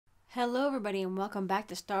Hello, everybody, and welcome back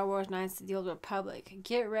to Star Wars Knights of the Old Republic.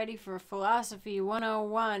 Get ready for Philosophy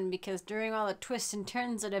 101 because during all the twists and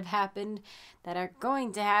turns that have happened, that are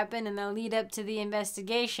going to happen in the lead up to the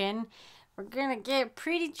investigation, we're gonna get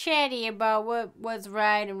pretty chatty about what's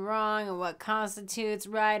right and wrong and what constitutes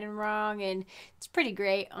right and wrong, and it's pretty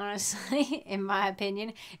great, honestly, in my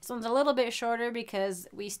opinion. This one's a little bit shorter because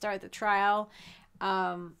we start the trial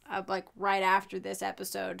like right after this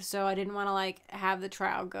episode, so I didn't want to like have the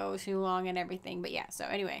trial go too long and everything. But yeah, so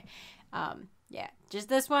anyway, yeah, just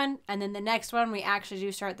this one, and then the next one we actually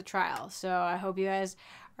do start the trial. So I hope you guys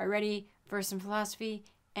are ready for some philosophy,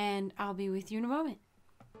 and I'll be with you in a moment.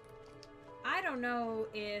 I don't know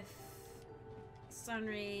if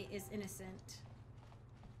Sunray is innocent.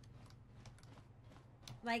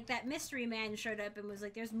 Like, that mystery man showed up and was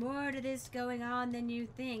like, there's more to this going on than you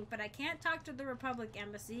think, but I can't talk to the Republic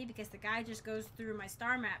Embassy because the guy just goes through my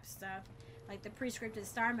star map stuff, like the pre-scripted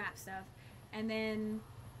star map stuff, and then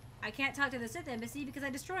I can't talk to the Sith Embassy because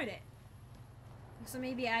I destroyed it. So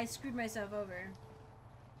maybe I screwed myself over.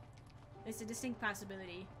 It's a distinct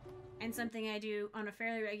possibility, and something I do on a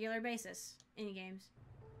fairly regular basis in games.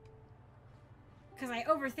 Because I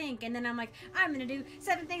overthink, and then I'm like, I'm gonna do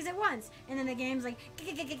 7 things at once, and then the game's like,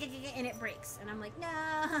 and it breaks, and I'm like, no.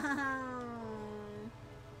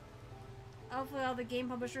 Hopefully all the game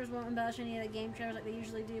publishers won't embellish any of the game trailers like they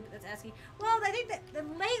usually do, but that's asking. Well, I think that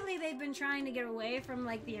lately they've been trying to get away from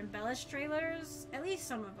like the embellished trailers, at least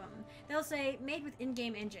some of them. They'll say, made with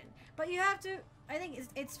in-game engine, but you have to, I think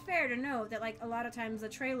it's fair to note that like a lot of times the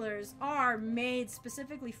trailers are made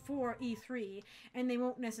specifically for E3, and they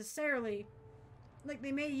won't necessarily, like,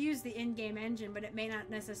 they may use the in-game engine, but it may not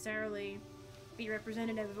necessarily be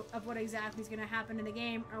representative of what exactly is going to happen in the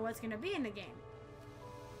game or what's going to be in the game.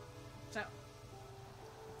 So,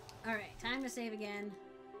 alright, time to save again.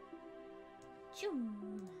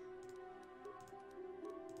 Choom.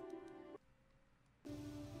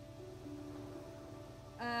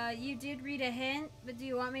 You did read a hint, but do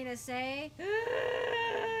you want me to say?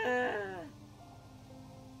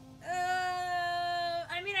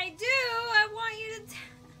 I mean, I do. I want you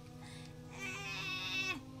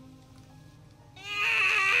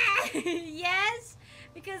to... Yes?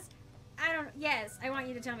 Because... Yes, I want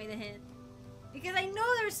you to tell me the hint. Because I know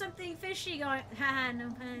there's something fishy going... Haha, no.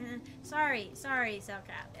 Sorry,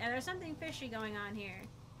 Cellcap. There's something fishy going on here.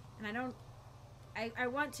 And I don't... I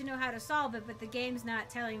want to know how to solve it, but the game's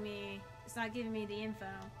not telling me... It's not giving me the info.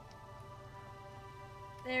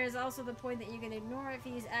 There's also the point that you can ignore if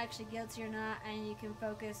he's actually guilty or not, and you can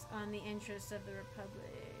focus on the interests of the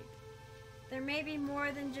Republic. There may be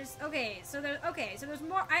more than just... so there's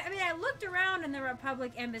more... I mean, I looked around in the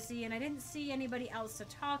Republic Embassy, and I didn't see anybody else to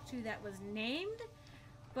talk to that was named.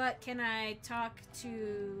 But can I talk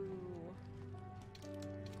to...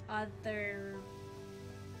 other...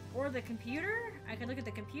 or the computer? I could look at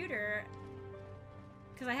the computer.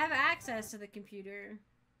 Because I have access to the computer.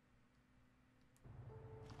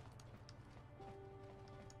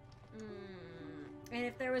 And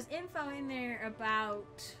if there was info in there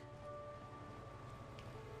about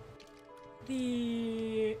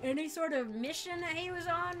any sort of mission that he was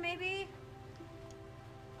on, maybe?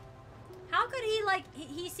 How could he, like,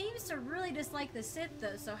 he seems to really dislike the Sith,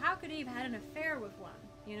 though, so how could he have had an affair with one,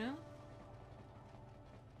 you know?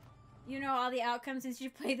 You know all the outcomes since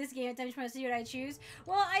you've played this game. I just want to see what I choose.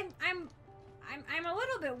 Well, I'm a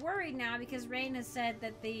little bit worried now because Rain has said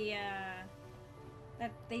that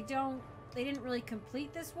that they didn't really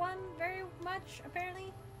complete this one very much,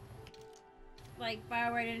 apparently. Like,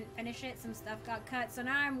 BioWare didn't finish it, some stuff got cut, so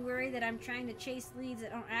now I'm worried that I'm trying to chase leads that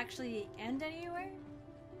don't actually end anywhere.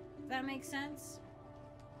 If that makes sense.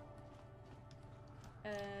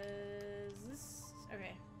 Is this...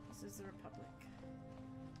 Okay, this is the Republic.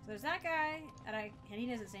 So there's that guy, and he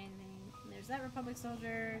doesn't say anything. And there's that Republic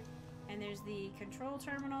soldier, and there's the control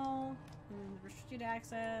terminal, and restricted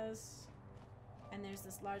access. And there's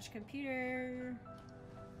this large computer.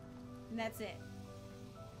 And that's it.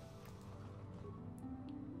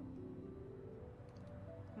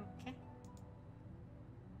 Okay.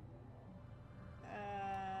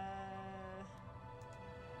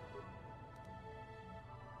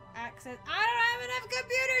 Access. I don't have enough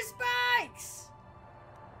computer spikes!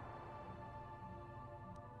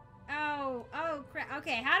 Oh crap.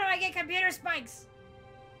 Okay, how do I get computer spikes?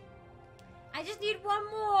 I just need one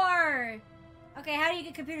more! Okay, how do you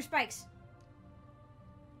get computer spikes?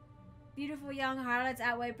 Beautiful young harlots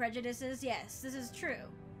outweigh prejudices. Yes, this is true.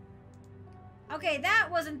 Okay, that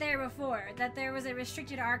wasn't there before. That there was a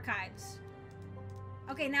restricted archives.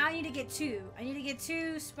 Okay, now I need to get 2. I need to get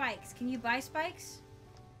 2 spikes. Can you buy spikes?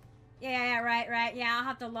 Yeah, right. Yeah, I'll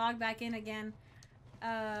have to log back in again.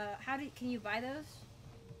 Can you buy those?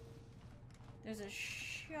 There's a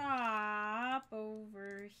shop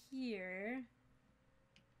over here.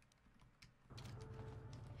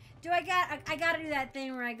 I gotta do that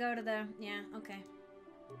thing where I go to the, yeah, okay.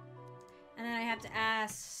 And then I have to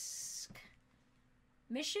ask,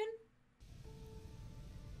 mission?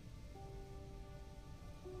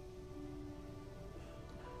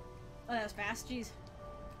 Oh, that was fast, jeez.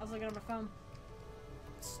 I was looking on my phone.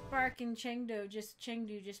 Spark and Chengdu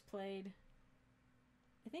just played.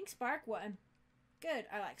 I think Spark won. Good,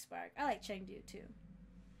 I like Spark. I like Chengdu too.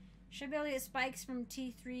 Should be able to get spikes from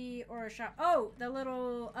T3 or a shop. Oh, the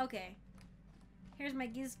little, okay. Here's my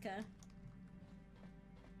Gizka.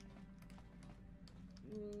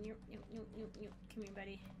 Come here,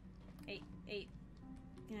 buddy. Hey.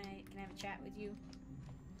 Can I have a chat with you?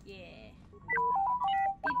 Yeah.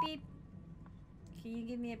 Beep beep. Can you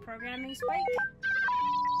give me a programming spike?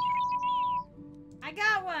 I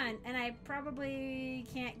got one! And I probably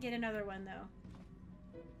can't get another one, though.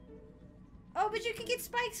 Oh, but you can get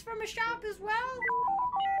spikes from a shop as well?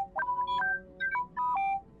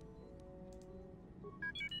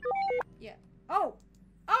 Yeah. Oh!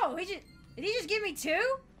 Oh, did he just give me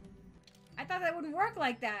two? I thought that wouldn't work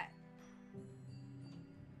like that.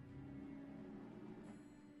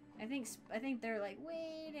 I think they're like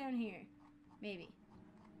way down here. Maybe.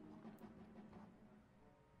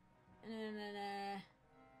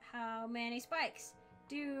 How many spikes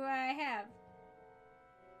do I have?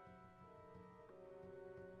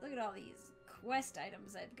 Look at all these quest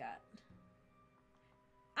items I've got.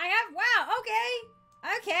 I have, wow, okay.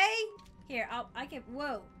 Here, I can,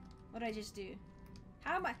 whoa. What did I just do?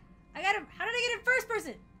 How did I get it first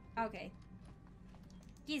person? Okay.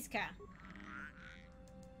 Gizka.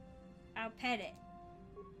 I'll pet it.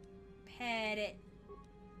 Pet.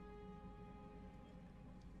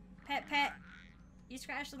 You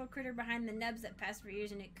scratch little critter behind the nubs that pass for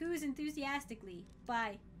ears and it coos enthusiastically.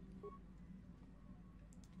 Bye.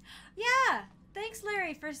 Yeah! Thanks,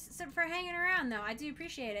 Larry, for hanging around, though. I do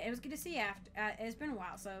appreciate it. It was good to see you after. It's been a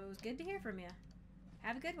while, so it was good to hear from you.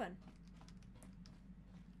 Have a good one.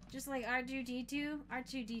 Just like R2-D2.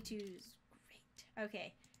 R2-D2 is great.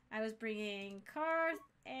 Okay. I was bringing Karth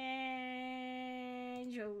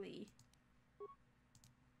and Jolie.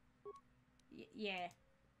 Yeah.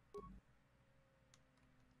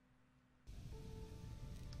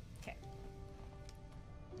 Okay.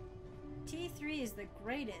 T3 is the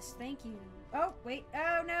greatest. Thank you. Oh, wait.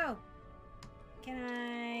 Oh, no. Can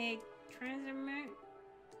I transmit?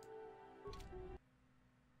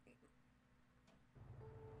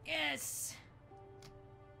 Yes.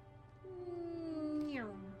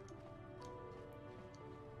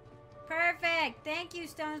 Perfect. Thank you,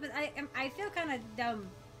 Stones. But I feel kind of dumb.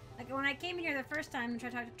 Like when I came in here the first time and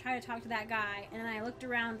try to talk to that guy, and then I looked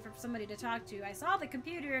around for somebody to talk to, I saw the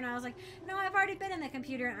computer and I was like, no, I've already been in the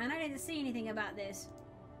computer and I didn't see anything about this.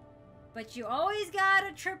 But you always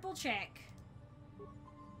gotta triple check.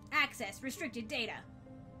 Access restricted data.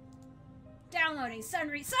 Downloading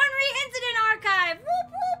Sunry Incident Archive.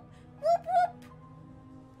 Whoop whoop whoop whoop.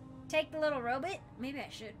 Take the little robot. Maybe I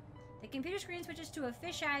should. The computer screen switches to a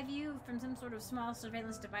fisheye view from some sort of small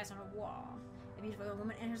surveillance device on a wall. A beautiful young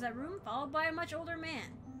woman enters that room, followed by a much older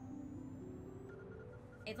man.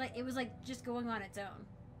 It was like just going on its own.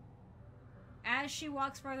 As she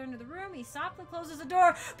walks farther into the room, he softly closes the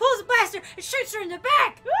door, pulls the blaster, and shoots her in the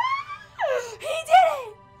back! Ah! He did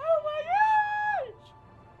it! Oh my gosh!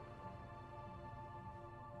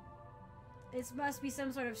 This must be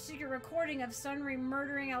some sort of secret recording of Sunry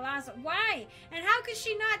murdering Alasa. Why? And how could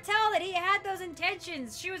she not tell that he had those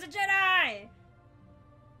intentions? She was a Jedi!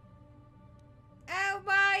 Oh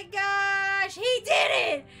my gosh! He did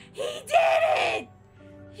it! He did it!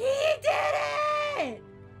 He did it!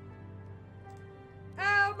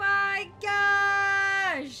 Oh my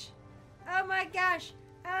gosh! Oh my gosh!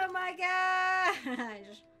 Oh my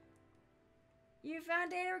gosh! You found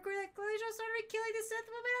data recording that clearly shows Sunry killing the Sith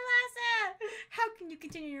woman Alasa! How can you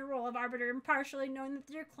continue your role of arbiter impartially knowing that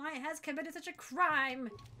your client has committed such a crime?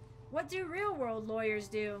 What do real-world lawyers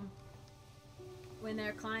do when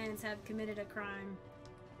their clients have committed a crime?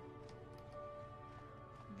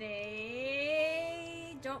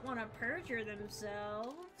 They don't want to perjure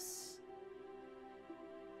themselves.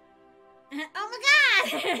 Oh my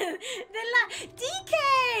god! DK!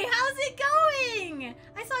 How's it going?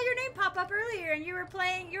 I saw your name pop up earlier and you were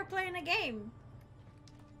playing a game.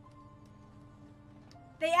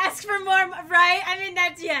 They ask for more, right? I mean,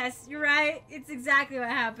 that's, yes, you're right. It's exactly what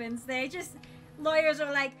happens. They just, lawyers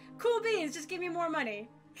are like, cool beans, just give me more money.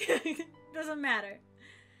 Doesn't matter.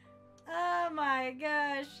 Oh my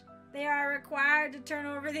gosh. They are required to turn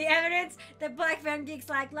over the evidence. The Black Venom Geek's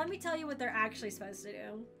like, let me tell you what they're actually supposed to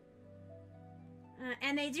do.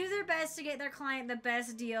 And they do their best to get their client the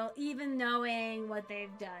best deal, even knowing what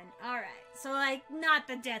they've done. Alright, so like, not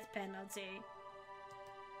the death penalty.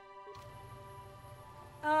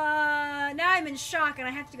 Now I'm in shock and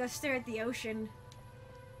I have to go stare at the ocean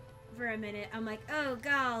for a minute. I'm like, oh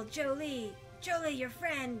god, Jolie, your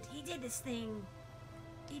friend, he did this thing.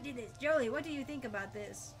 He did this. Jolie, what do you think about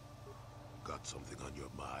this? Got something on your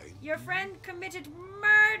mind? Your friend committed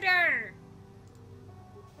murder!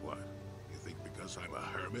 What? You think because I'm a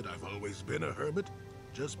hermit, I've always been a hermit?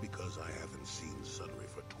 Just because I haven't seen Sudbury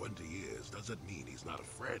for 20 years doesn't mean he's not a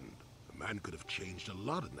friend. A man could have changed a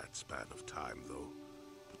lot in that span of time, though.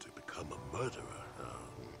 But to become a murderer,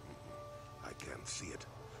 I can't see it.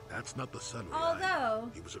 That's not the Sudbury. Although...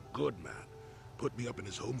 He was a good man. Put me up in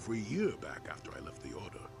his home for a year back after I left the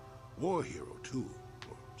Order. War hero, too.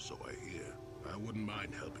 Or so I hear. I wouldn't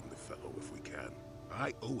mind helping the fellow if we can.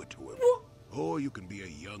 I owe it to him. Or you can be a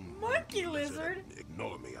young monkey lizard and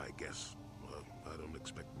ignore me, I guess. Well, I don't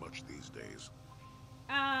expect much these days.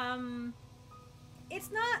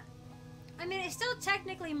 It's not... I mean, it's still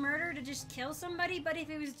technically murder to just kill somebody, but if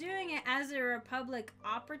he was doing it as a Republic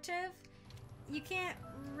operative, you can't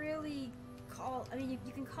really call... I mean, you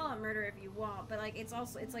can call it murder if you want, but, like, it's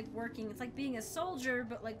also... It's like working... It's like being a soldier,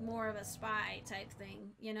 but, like, more of a spy type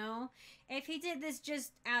thing, you know? If he did this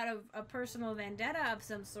just out of a personal vendetta of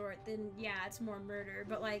some sort, then, yeah, it's more murder.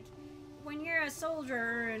 But, like, when you're a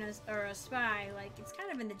soldier or a spy, like, it's kind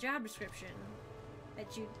of in the job description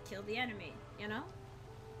that you kill the enemy, you know?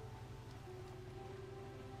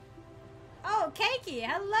 Oh, Keiki,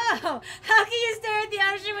 hello! How can you stare at the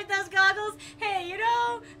ocean with those goggles? Hey, you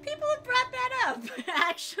know, people have brought that up,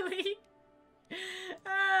 actually.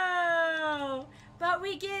 Oh, but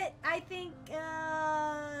we get, I think,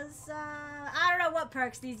 I don't know what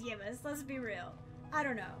perks these give us, let's be real. I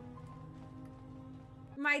don't know.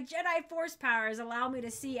 My Jedi Force powers allow me to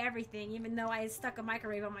see everything, even though I stuck a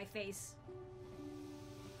microwave on my face.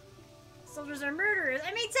 Soldiers are murderers.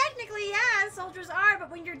 I mean, technically, yeah, soldiers are, but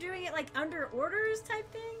when you're doing it, like, under orders type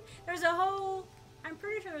thing, there's a whole... I'm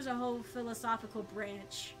pretty sure there's a whole philosophical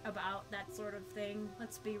branch about that sort of thing.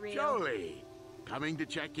 Let's be real. Jolie! Coming to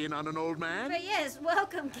check in on an old man? But yes,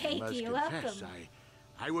 welcome, Keiki, welcome.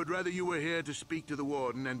 I would rather you were here to speak to the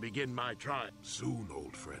warden and begin my trial. Soon,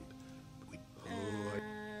 old friend.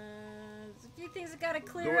 There's a few things that gotta Go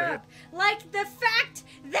clear ahead. up. Like the fact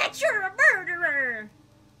that you're a murderer!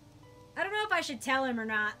 I don't know if I should tell him or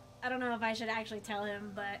not. I don't know if I should actually tell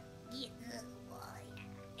him, but... Yeah, well,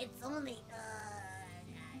 it's only,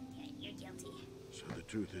 you're guilty. So the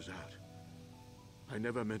truth is out. I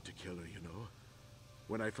never meant to kill her, you know.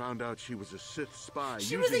 When I found out she was a Sith spy,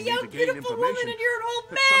 She was a using me young, to gain beautiful woman information, and you're an old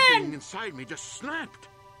something man! inside me just snapped.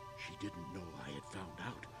 She didn't know I had found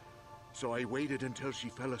out. So I waited until she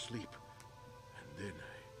fell asleep. And then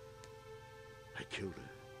I killed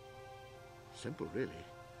her. Simple, really.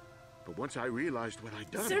 But once I realized what I'd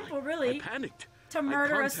done, Simple, really? I panicked. To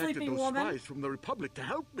murder a I contacted sleeping those woman? spies from the Republic to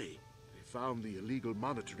help me. They found the illegal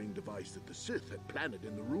monitoring device that the Sith had planted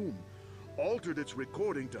in the room, altered its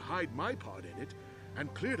recording to hide my part in it,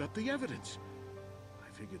 and cleared up the evidence. I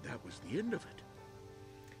figured that was the end of it.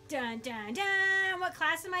 Dun dun dun! What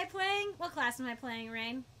class am I playing? What class am I playing,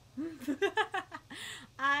 Rain?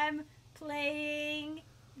 I'm playing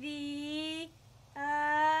the,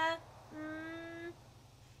 I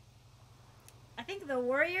think the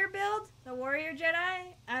warrior build? The warrior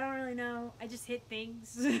Jedi? I don't really know. I just hit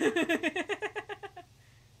things. The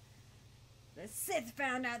Sith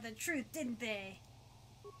found out the truth, didn't they?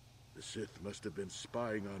 The Sith must have been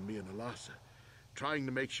spying on me and Alasa, trying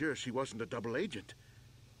to make sure she wasn't a double agent.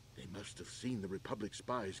 They must have seen the Republic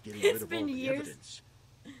spies getting rid of all the evidence.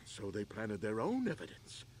 So they planted their own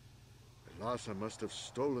evidence. Alasa must have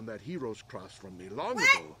stolen that hero's cross from me long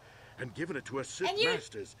ago and given it to her Sith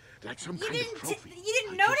masters like some kind of trophy. You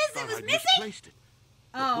didn't notice it was missing? Misplaced it.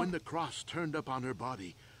 But when the cross turned up on her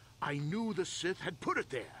body, I knew the Sith had put it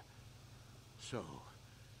there. So,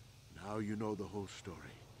 now you know the whole story.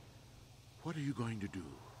 What are you going to do?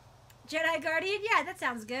 Jedi Guardian? Yeah, that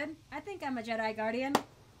sounds good. I think I'm a Jedi Guardian.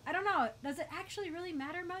 I don't know. Does it actually really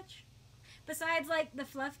matter much? Besides, like, the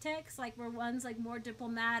fluff text, like, where one's, like, more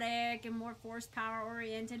diplomatic and more force power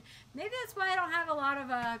oriented. Maybe that's why I don't have a lot of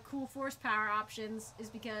cool force power options, is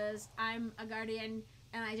because I'm a Guardian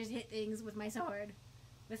and I just hit things with my sword.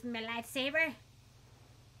 With my lightsaber.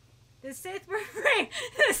 The Sith were framing...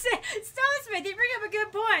 Stonesmith, you bring up a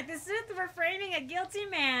good point. The Sith were framing a guilty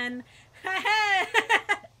man.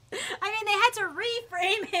 I mean, they had to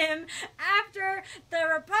reframe him after the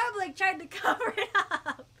Republic tried to cover it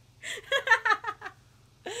up.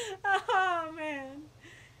 Oh, man.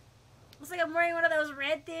 It's like I'm wearing one of those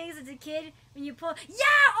red things as a kid when you pull.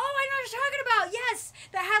 Yeah! Oh, I know what you're talking about! Yes!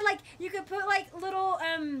 That had, like, you could put, like, little,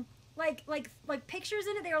 like pictures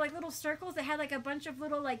in it. They were like little circles that had like a bunch of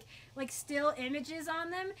little like still images on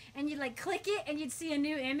them, and you'd like click it and you'd see a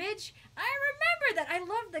new image. I remember that. I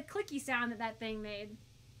loved the clicky sound that thing made.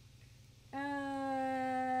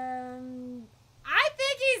 I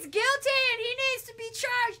think he's guilty and he needs to be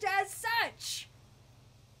charged as such.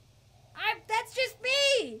 That's just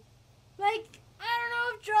me. Like, I don't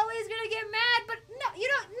know if Jolie's gonna get mad, but no, you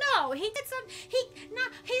don't know. He did he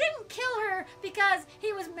didn't kill her because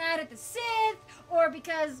he was mad at the Sith or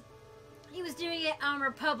because he was doing it on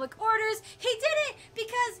Republic orders. He did it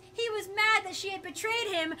because he was mad that she had betrayed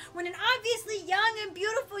him when an obviously young and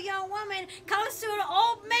beautiful young woman comes to an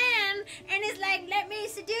old man and is like, let me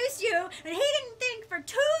seduce you. And he didn't think for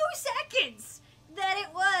 2 seconds that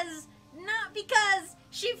it was not because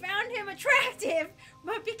she found him attractive,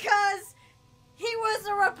 but because he was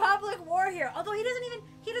a Republic war hero. Although he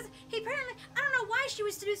apparently, I don't know why she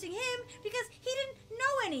was seducing him, because he didn't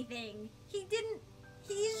know anything.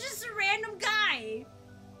 He's just a random guy.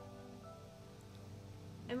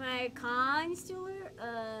 Am I a con stealer?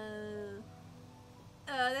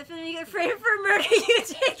 Definitely you get framed for murder you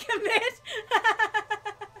did commit.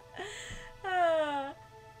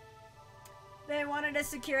 They wanted to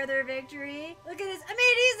secure their victory. Look at this. I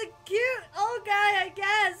mean, he's a cute old guy, I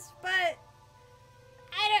guess, but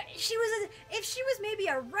if she was maybe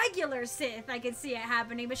a regular Sith, I could see it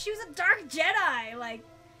happening, but she was a dark Jedi. Like,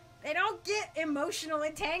 they don't get emotional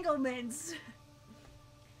entanglements.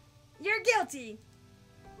 You're guilty.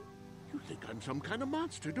 You think I'm some kind of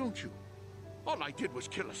monster, don't you? All I did was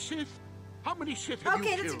kill a Sith. How many Sith have you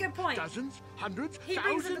killed? Okay, that's a good point. Dozens? Hundreds? He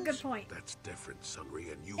thousands? brings up a good point. That's different,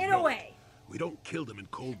 Sunry, and you In know a way. We don't kill them in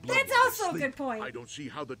cold blood. That's also a good point. I don't see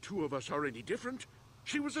how the two of us are any different.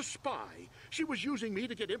 She was a spy. She was using me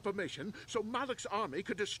to get information so Malak's army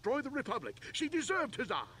could destroy the Republic. She deserved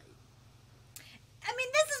his eye. I mean,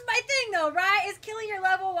 this is my thing, though, right? Is killing your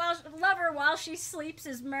lover while she sleeps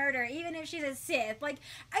is murder, even if she's a Sith. Like,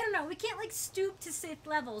 I don't know, we can't, like, stoop to Sith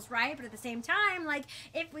levels, right? But at the same time, like,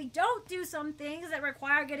 if we don't do some things that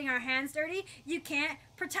require getting our hands dirty, you can't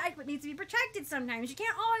protect what needs to be protected sometimes. You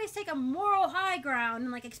can't always take a moral high ground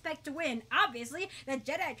and, like, expect to win. Obviously, the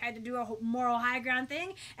Jedi tried to do a moral high ground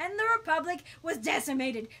thing, and the Republic was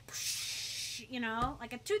decimated. You know,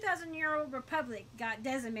 like a 2,000-year-old Republic got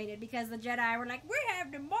decimated because the Jedi were like, we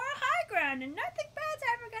have the moral high ground and nothing bad's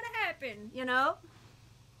ever gonna happen, you know?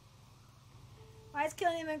 Why is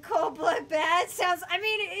killing him in cold blood bad? Sounds, I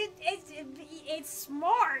mean, it's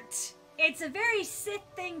smart. It's a very Sith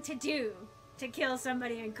thing to do, to kill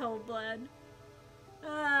somebody in cold blood.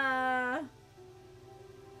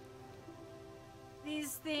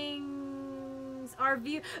 These things are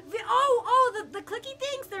the clicky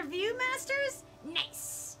things, they're Viewmasters?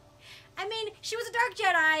 Nice. I mean, she was a Dark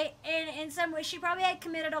Jedi, and in some ways she probably had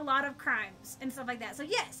committed a lot of crimes and stuff like that. So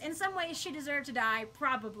yes, in some ways she deserved to die,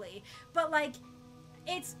 probably. But like,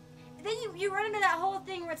 it's, then you run into that whole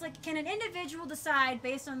thing where it's like, can an individual decide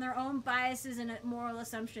based on their own biases and moral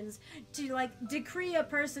assumptions to like decree a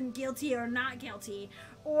person guilty or not guilty?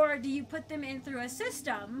 Or do you put them in through a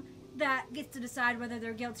system that gets to decide whether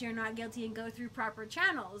they're guilty or not guilty and go through proper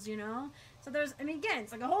channels, you know? So there's, I mean, again,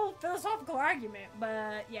 it's like a whole philosophical argument,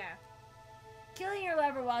 but yeah. Killing your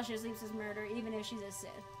lover while she sleeps is murder, even if she's a Sith.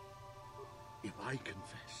 If I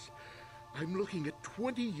confess, I'm looking at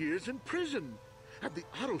 20 years in prison. And the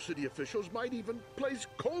Otto City officials might even place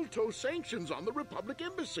Kolto sanctions on the Republic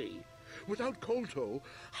Embassy. Without Kolto,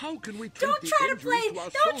 how can we treat Don't try to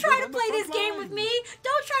play this game with me.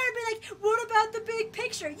 Don't try to be like, what about the big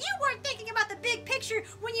picture? You weren't thinking about the big picture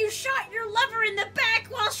when you shot your lover in the back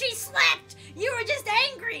while she slept. You were just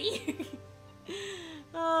angry.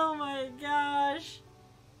 Oh my gosh.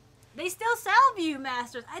 They still sell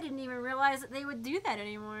Viewmasters. I didn't even realize that they would do that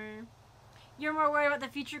anymore. You're more worried about the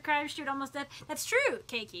future crime shoot almost death. That's true,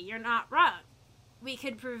 Keiki. You're not wrong. We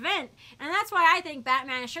could prevent, and that's why I think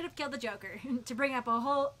Batman should have killed the Joker, to bring up a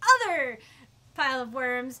whole other pile of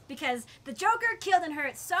worms, because the Joker killed and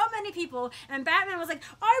hurt so many people, and Batman was like,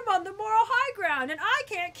 I'm on the moral high ground, and I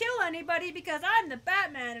can't kill anybody because I'm the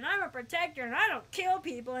Batman, and I'm a protector, and I don't kill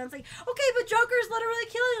people. And it's like, okay, but Joker's literally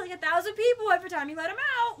killing like 1,000 people every time you let him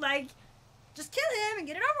out. Like, just kill him and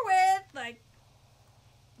get it over with. Like,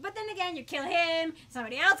 but then again, again, you kill him,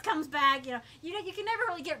 somebody else comes back, you can never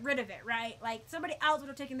really get rid of it, right? Like, somebody else would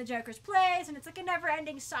have taken the Joker's place, and it's like a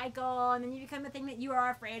never-ending cycle, and then you become the thing that you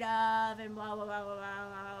are afraid of, and blah, blah, blah, blah,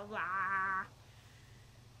 blah, blah, blah.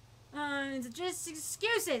 It's just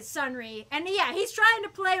excuses, Sunri. And yeah, he's trying to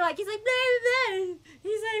play like, he's like, blah, blah, blah.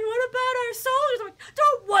 He's like, what about our soldiers? I'm like,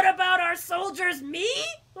 don't what about our soldiers, me?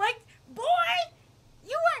 Like, boy,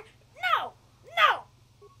 you were, no. No.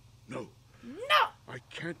 No. I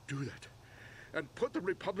can't do that. And put the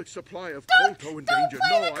Republic's supply of Don't Kolto in play danger. the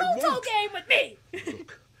No, I Kolto won't. game with me.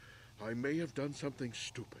 Look, I may have done something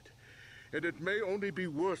stupid, and it may only be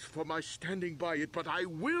worse for my standing by it, but I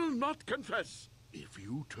will not confess. If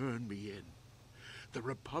you turn me in, the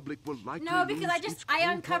Republic will likely No, because lose its I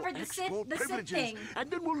Kolto uncovered the export Sith privileges, thing.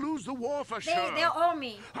 and then we'll lose the war for sure. They'll owe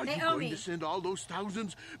me. Are They you owe going me. to send all those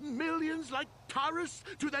thousands, millions like Taurus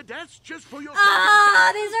to their deaths just for your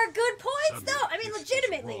Ah, these are good points, Sunri, though. I mean, this is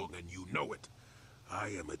legitimately. wrong, and you know it. I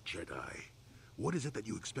am a Jedi. What is it that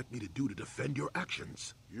you expect me to do to defend your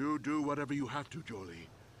actions? You do whatever you have to, Jolie.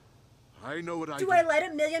 I know what I do. Do I let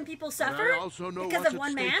 1,000,000 people But suffer I also know because what's of at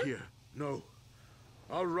one stake man? here. No.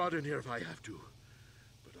 I'll rot in here if I have to.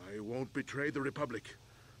 But I won't betray the Republic.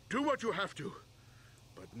 Do what you have to.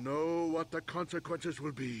 But know what the consequences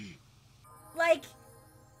will be. Like,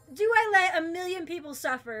 do I let 1,000,000 people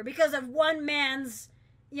suffer because of one man's,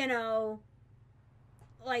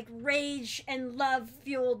 like, rage and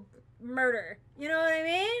love-fueled murder? You know what I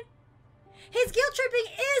mean? His guilt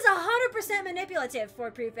tripping is 100% manipulative,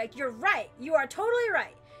 Fort Prefect. You're right. You are totally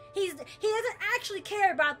right. He doesn't actually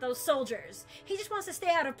care about those soldiers. He just wants to stay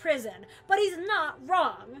out of prison. But he's not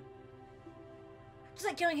wrong. Just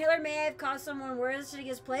like killing Hitler may have caused someone worse to take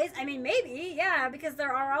his place. I mean, maybe, yeah, because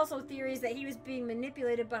there are also theories that he was being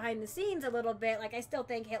manipulated behind the scenes a little bit. Like, I still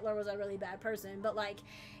think Hitler was a really bad person, but like,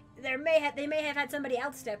 they may have had somebody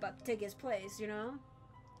else step up to take his place, you know?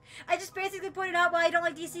 I just basically pointed out why I don't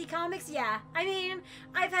like DC Comics. Yeah, I mean,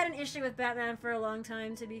 I've had an issue with Batman for a long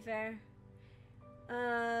time, to be fair.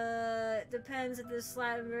 Depends if this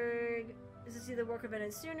Slapberg is to see the work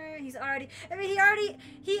prevented sooner. He already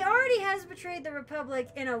has betrayed the Republic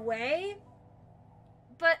in a way.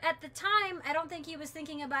 But at the time, I don't think he was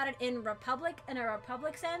thinking about it in a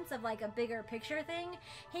Republic sense of like a bigger picture thing.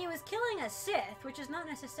 He was killing a Sith, which is not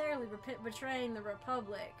necessarily betraying the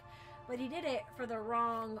Republic, but he did it for the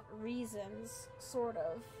wrong reasons, sort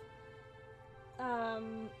of.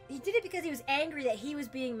 He did it because he was angry that he was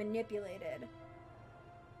being manipulated.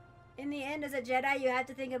 In the end, as a Jedi, you have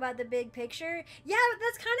to think about the big picture. Yeah, but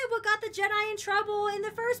that's kind of what got the Jedi in trouble in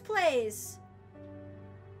the first place.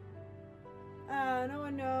 No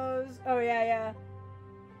one knows. Oh, yeah.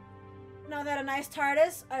 Not that a nice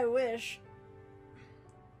TARDIS? I wish.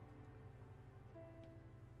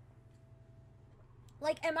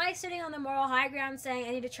 Like, am I sitting on the moral high ground saying I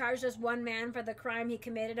need to charge this one man for the crime he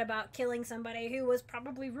committed about killing somebody who was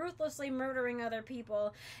probably ruthlessly murdering other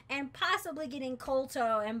people and possibly getting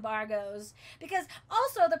Kolto embargoes? Because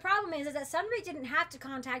also the problem is that Sunri didn't have to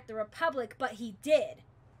contact the Republic, but he did.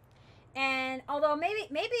 And although maybe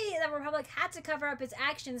the Republic had to cover up his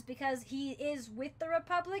actions because he is with the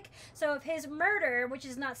Republic, so if his murder, which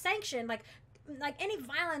is not sanctioned, like any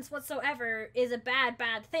violence whatsoever is a bad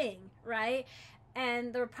thing, right?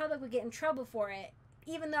 And the Republic would get in trouble for it,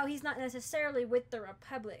 even though he's not necessarily with the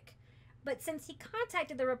Republic. But since he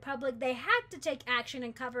contacted the Republic, they had to take action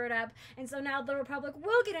and cover it up, and so now the Republic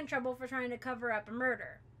will get in trouble for trying to cover up a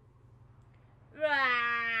murder.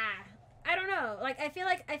 I don't know. Like, I feel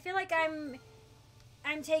like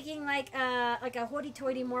I'm taking like a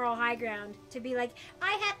hoity-toity moral high ground to be like,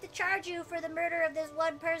 I have to charge you for the murder of this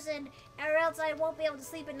one person, or else I won't be able to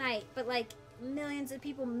sleep at night. But like, millions of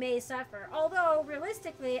people may suffer. Although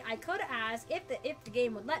realistically, I could ask if the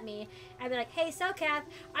game would let me. I'd be like, hey, Selkath,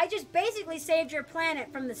 I just basically saved your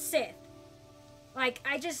planet from the Sith. Like,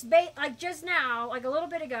 just now, like a little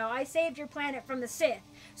bit ago, I saved your planet from the Sith.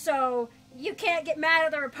 So you can't get mad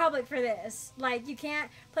at the Republic for this. Like, you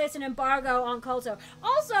can't place an embargo on Kolto.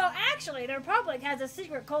 Also, actually, the Republic has a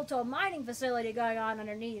secret Kolto mining facility going on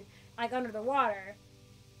underneath, like under the water.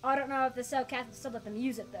 I don't know if the Selkath will still let them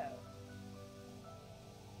use it though.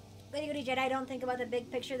 Goody Goody Jedi don't think about the big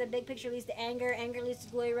picture. The big picture leads to anger. Anger leads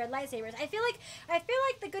to glowy red lightsabers. I feel like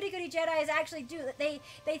the Goody Goody Jedis actually do that. They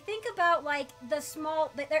think about like the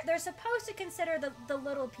small. They're supposed to consider the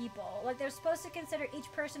little people. Like they're supposed to consider each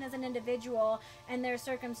person as an individual and their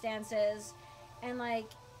circumstances, and like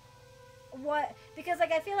what, because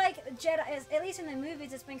like I feel like Jedi is, at least in the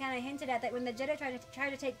movies, it's been kind of hinted at that when the Jedi try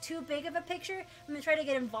to take too big of a picture, when they try to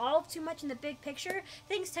get involved too much in the big picture,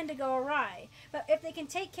 things tend to go awry. But if they can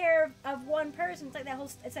take care of one person, it's like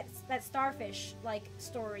it's like that starfish like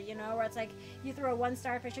story, you know, where it's like you throw one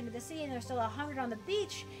starfish into the sea and there's still 100 on the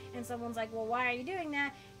beach, and someone's like, well, why are you doing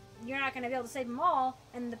that? You're not going to be able to save them all,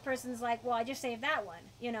 and the person's like, well, I just saved that one,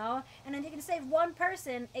 you know? And then you can save one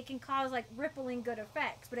person, it can cause, like, rippling good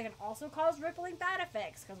effects, but it can also cause rippling bad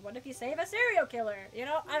effects, because what if you save a serial killer, you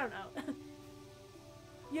know? I don't know.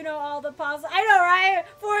 You know, all the puzzles. I know, right?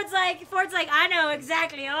 Ford's like, I know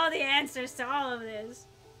exactly all the answers to all of this.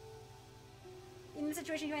 In the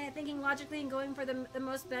situation, you might be thinking logically and going for the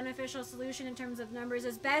most beneficial solution in terms of numbers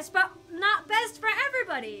is best, but not best for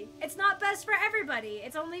everybody. It's not best for everybody.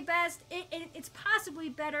 It's only best, it's possibly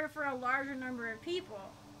better for a larger number of people.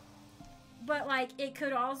 But like, it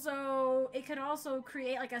could also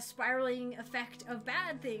create like a spiraling effect of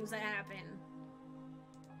bad things that happen.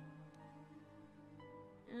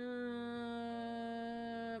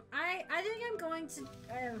 I think I'm going to,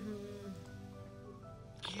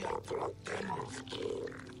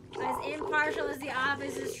 as impartial as The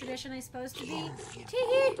Office is traditionally supposed to be.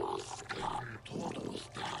 Teehee.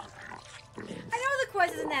 I know the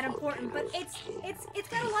quiz isn't that important, but it's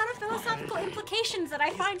got a lot of philosophical implications that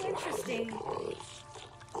I find interesting.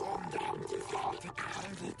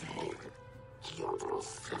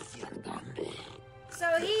 So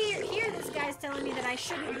here this guy's telling me that I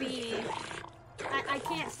shouldn't be, I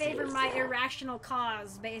can't favor my irrational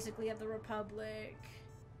cause, basically, of the Republic.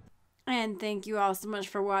 And thank you all so much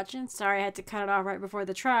for watching. Sorry I had to cut it off right before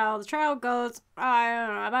the trial. The trial goes, I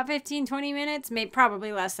don't know, about 15-20 minutes, maybe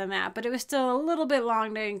probably less than that, but it was still a little bit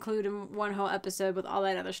long to include in one whole episode with all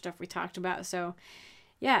that other stuff we talked about. So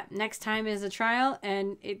yeah, next time is the trial,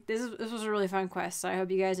 and this was a really fun quest, so I hope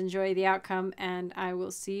you guys enjoy the outcome, and I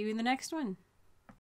will see you in the next one.